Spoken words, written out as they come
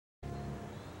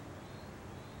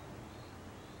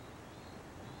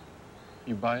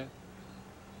You buy it?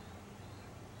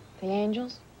 The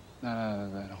angels? No,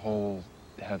 that whole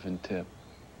heaven tip.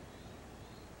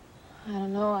 I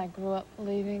don't know. I grew up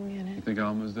believing in it. You think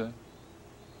Alma's dead?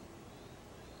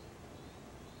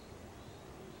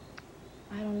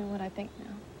 I don't know what I think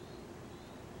now.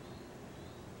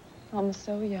 Alma's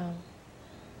so young.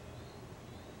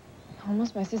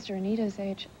 Almost my sister Anita's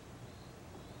age.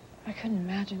 I couldn't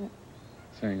imagine it.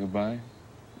 Saying goodbye?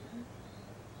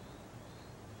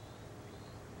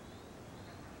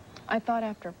 I thought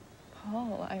after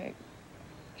Paul,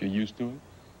 Get used to it?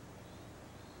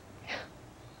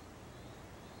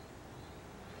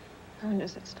 When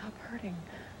does it stop hurting?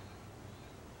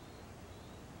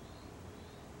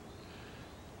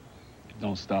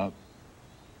 Don't stop.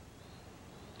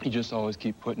 You just always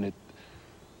keep putting it,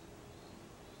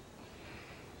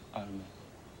 I don't know,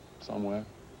 somewhere.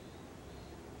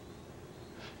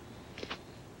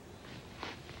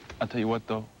 I'll tell you what,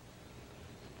 though.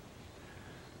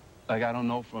 Like, I don't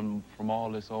know from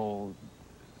all this old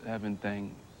heaven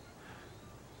thing,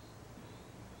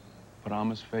 but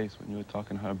Alma's face when you were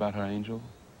talking to her about her angel,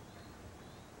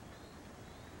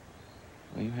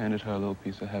 well, you handed her a little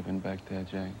piece of heaven back there,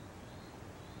 Jane.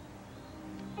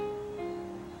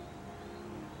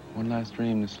 One last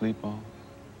dream to sleep on.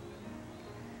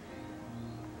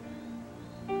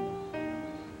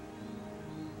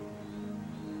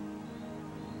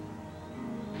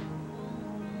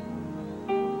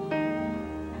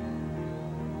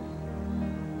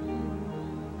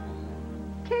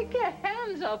 Take your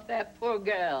hands off that poor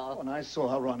girl. When I saw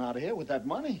her run out of here with that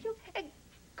money.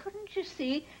 Couldn't you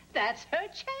see? That's her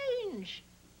change.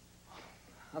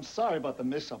 I'm sorry about the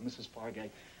mix-up, Mrs.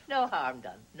 Fargate. No harm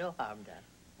done. No harm done.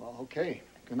 Well, okay.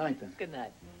 Good night, then. Good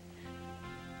night.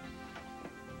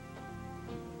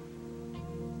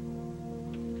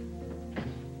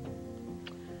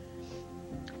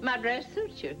 My dress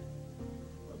suits you.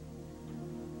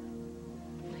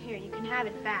 Here, you can have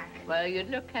it back. Well, you'd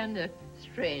look kind of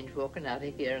strange walking out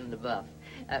of here in the buff.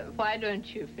 Why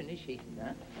don't you finish eating,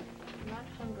 huh? I'm not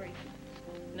hungry.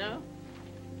 No?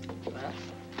 Well,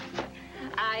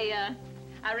 I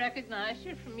recognized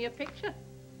you from your picture.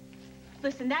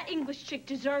 Listen, that English chick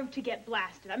deserved to get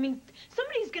blasted. I mean,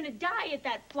 somebody's gonna die at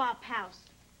that flop house.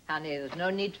 Honey, there's no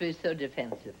need to be so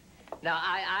defensive. Now,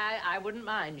 I wouldn't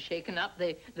mind shaking up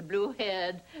the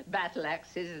blue-haired battle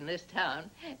axes in this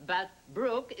town, but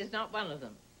Brooke is not one of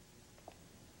them.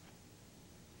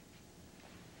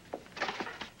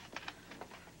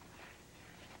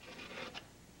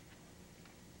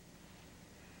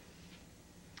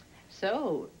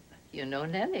 So, you know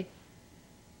Nellie.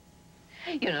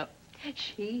 You know,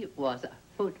 she was a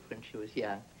hoot when she was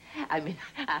young. I mean,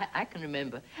 I can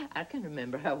remember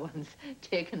her once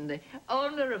taking the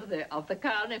owner of the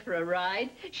colony for a ride.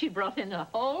 She brought in a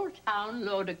whole town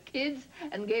load of kids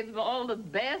and gave them all the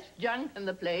best junk in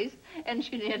the place, and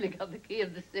she nearly got the key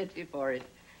of the city for it.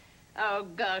 Oh,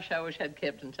 gosh, I wish I'd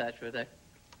kept in touch with her.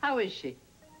 How is she?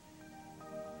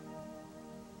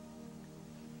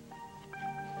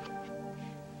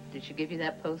 Did she give you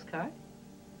that postcard?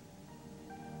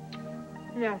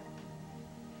 No.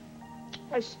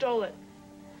 I stole it.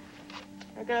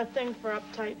 I got a thing for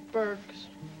uptight Bergs.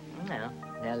 Well,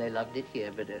 Nellie loved it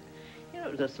here, but it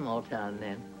was a small town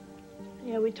then.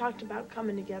 Yeah, we talked about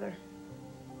coming together.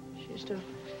 She used to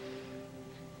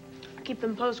keep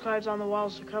them postcards on the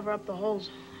walls to cover up the holes.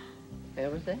 Where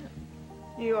was that?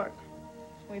 New York.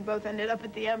 We both ended up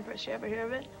at the Empress. You ever hear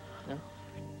of it? No.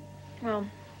 Well,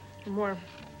 more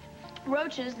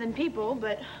roaches than people,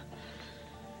 but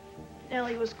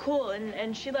Nellie was cool,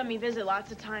 and she let me visit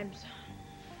lots of times.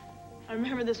 I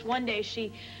remember this one day,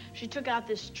 she took out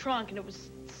this trunk, and it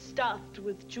was stuffed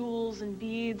with jewels and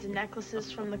beads and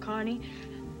necklaces from the carny.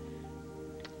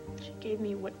 She gave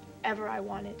me whatever I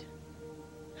wanted.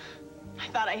 I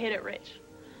thought I hit it rich.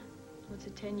 What's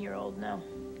a 10-year-old know?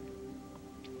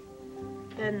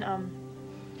 Then,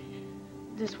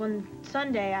 this one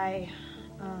Sunday,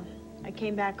 I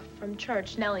came back from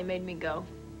church. Nellie made me go.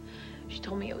 She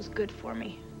told me it was good for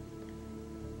me.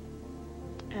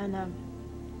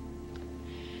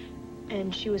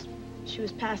 And she was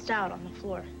passed out on the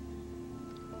floor.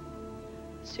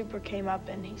 Super came up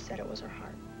and he said it was her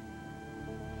heart.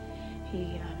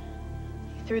 He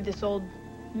threw this old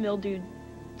mildewed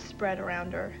spread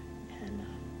around her,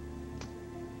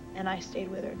 and I stayed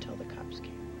with her until the cops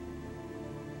came.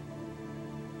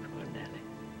 Poor Nellie.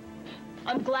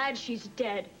 I'm glad she's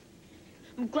dead.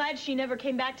 I'm glad she never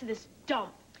came back to this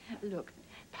dump. Look,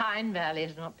 Pine Valley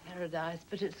is not paradise,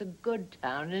 but it's a good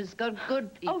town, and it's got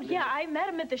good people. Oh, yeah, I met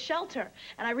him at the shelter,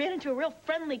 and I ran into a real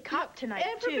friendly cop tonight,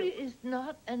 Everybody too. is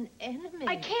not an enemy.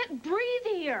 I can't breathe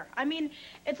here. I mean,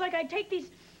 it's like I take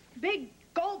these big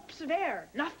gulps of air.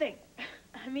 Nothing.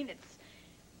 I mean,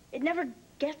 it never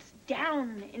gets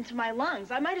down into my lungs.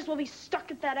 I might as well be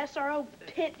stuck at that SRO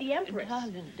pit, the Empress.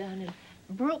 Darling,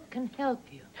 Brooke can help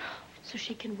you. So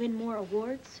she can win more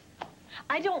awards?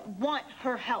 I don't want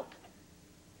her help.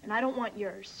 And I don't want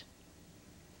yours.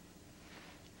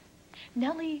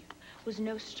 Nellie was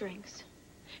no strings.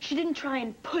 She didn't try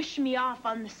and push me off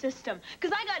on the system.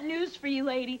 Because I got news for you,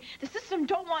 lady. The system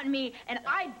don't want me, and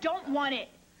I don't want it.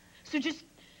 So just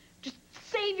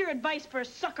save your advice for a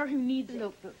sucker who needs it.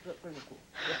 Look.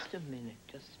 Just a minute.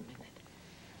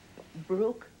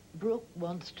 Brooke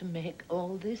wants to make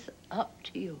all this up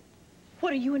to you.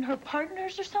 What, are you and her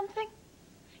partners or something?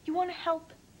 You want to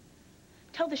help?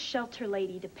 Tell the shelter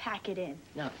lady to pack it in.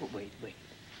 Now, wait.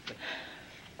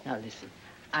 Now, listen.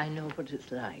 I know what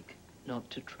it's like not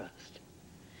to trust.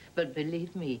 But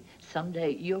believe me,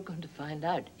 someday you're going to find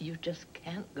out you just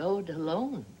can't go it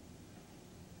alone.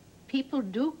 People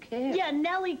do care. Yeah,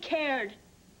 Nellie cared.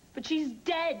 But she's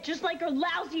dead, just like her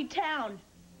lousy town.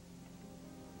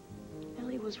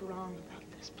 Nellie was wrong about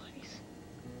this place.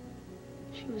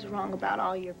 She was wrong about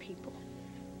all your people.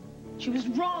 She was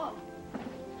wrong.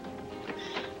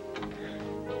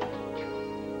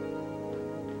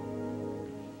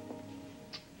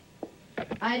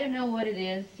 I don't know what it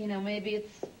is. You know, maybe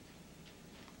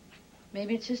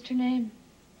it's just her name.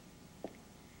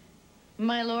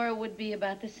 My Laura would be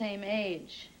about the same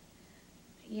age.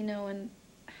 You know, and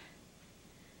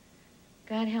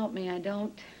God help me, I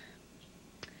don't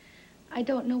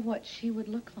know what she would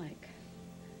look like.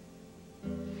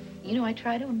 You know, I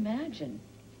try to imagine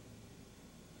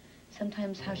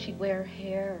sometimes how she'd wear her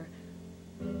hair,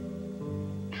 or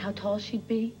how tall she'd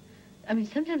be. I mean,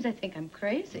 sometimes I think I'm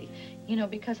crazy, you know,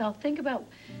 because I'll think about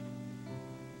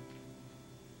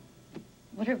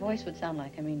what her voice would sound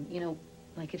like. I mean, you know,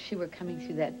 like if she were coming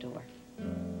through that door.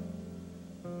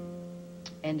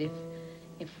 And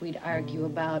if we'd argue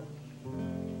about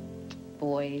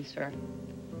boys or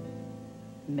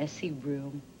messy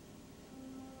room.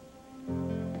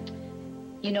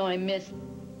 You know, I miss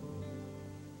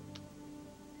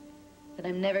that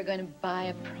I'm never going to buy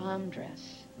a prom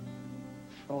dress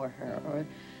for her, or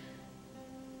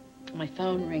my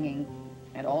phone ringing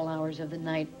at all hours of the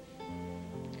night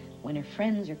when her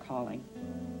friends are calling.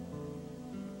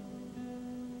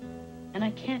 And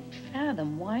I can't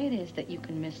fathom why it is that you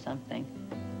can miss something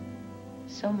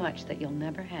so much that you'll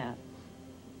never have.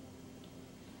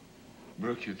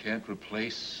 Brooke, you can't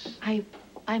replace...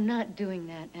 I'm not doing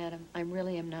that, Adam. I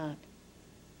really am not.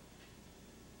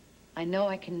 I know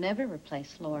I can never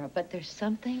replace Laura, but there's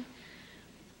something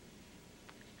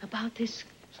about this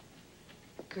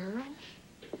girl.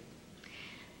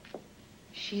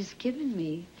 She's given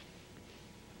me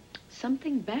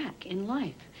something back in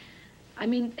life. I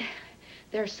mean,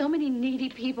 there are so many needy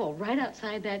people right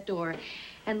outside that door,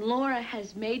 and Laura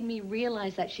has made me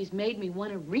realize that. She's made me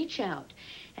want to reach out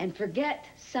and forget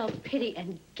self-pity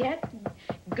and get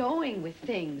going with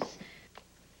things.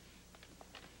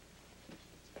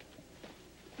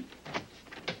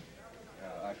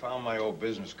 I found my old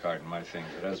business card in my things.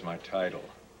 It has my title.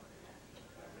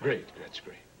 Great, that's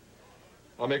great.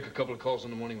 I'll make a couple of calls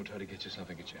in the morning. We'll try to get you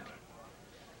something at Chandler.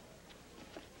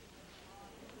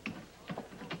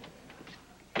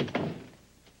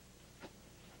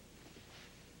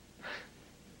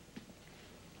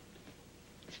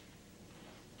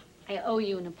 I owe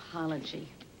you an apology.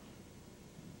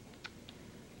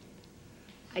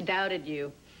 I doubted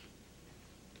you.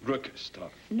 Brooke,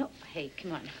 stop. No, hey,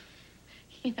 come on.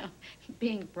 You know,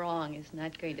 being wrong is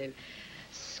not going to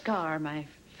scar my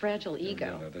fragile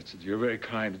ego. No, you're very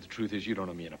kind, but the truth is you don't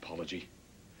owe me an apology.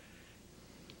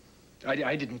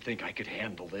 I didn't think I could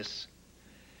handle this.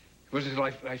 It was until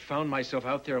I found myself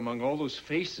out there among all those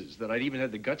faces that I'd even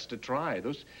had the guts to try.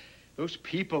 Those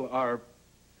people are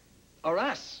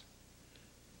us.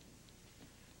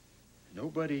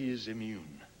 Nobody is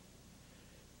immune.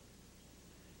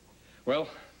 Well,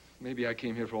 maybe I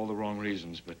came here for all the wrong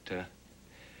reasons, but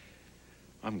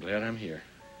I'm glad I'm here.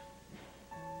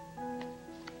 So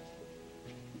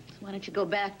why don't you go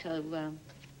back to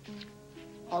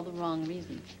all the wrong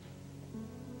reasons?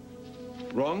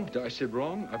 Wrong? I said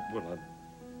wrong?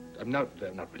 I'm not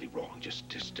really wrong, just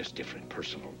different,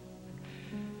 personal.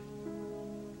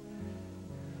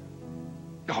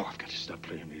 Oh, I've got to stop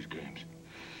playing these games.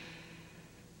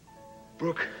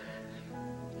 Brooke,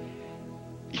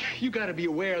 you got to be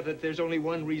aware that there's only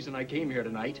one reason I came here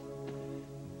tonight.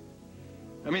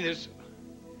 I mean, there's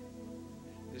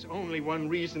only one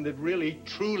reason that really,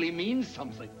 truly means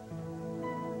something.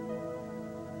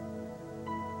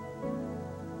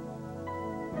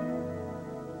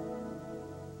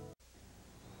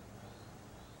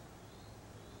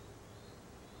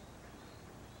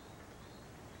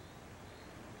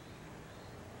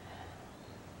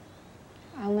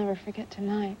 I'll never forget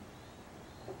tonight.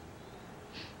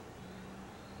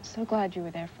 So glad you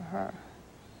were there for her.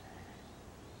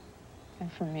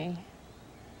 And for me.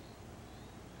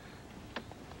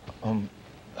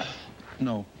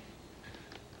 No.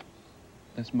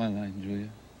 That's my line, Julia.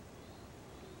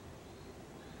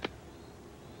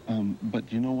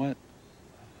 But you know what?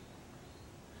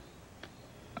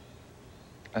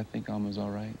 I think Alma's all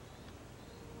right.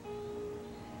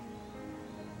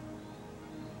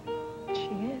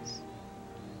 She is.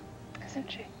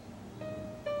 Isn't she?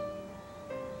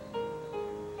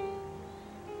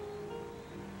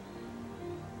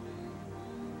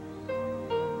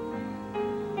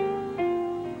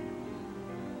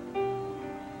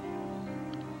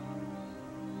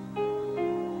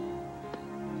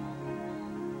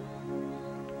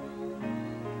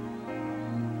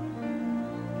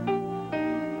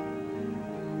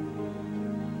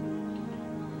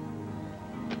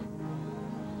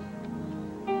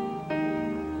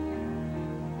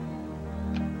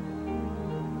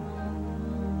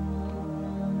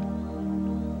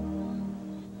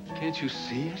 Can't you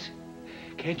see it?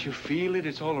 Can't you feel it?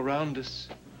 It's all around us.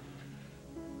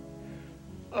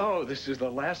 Oh, this is the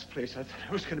last place. I thought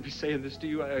I was going to be saying this to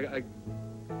you.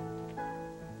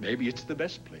 Maybe it's the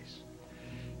best place.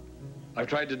 I've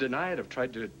tried to deny it. I've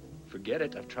tried to forget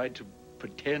it. I've tried to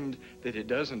pretend that it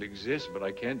doesn't exist, but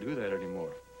I can't do that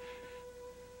anymore.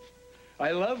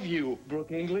 I love you,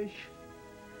 Brooke English.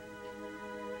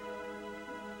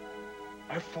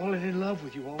 I've fallen in love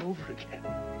with you all over again.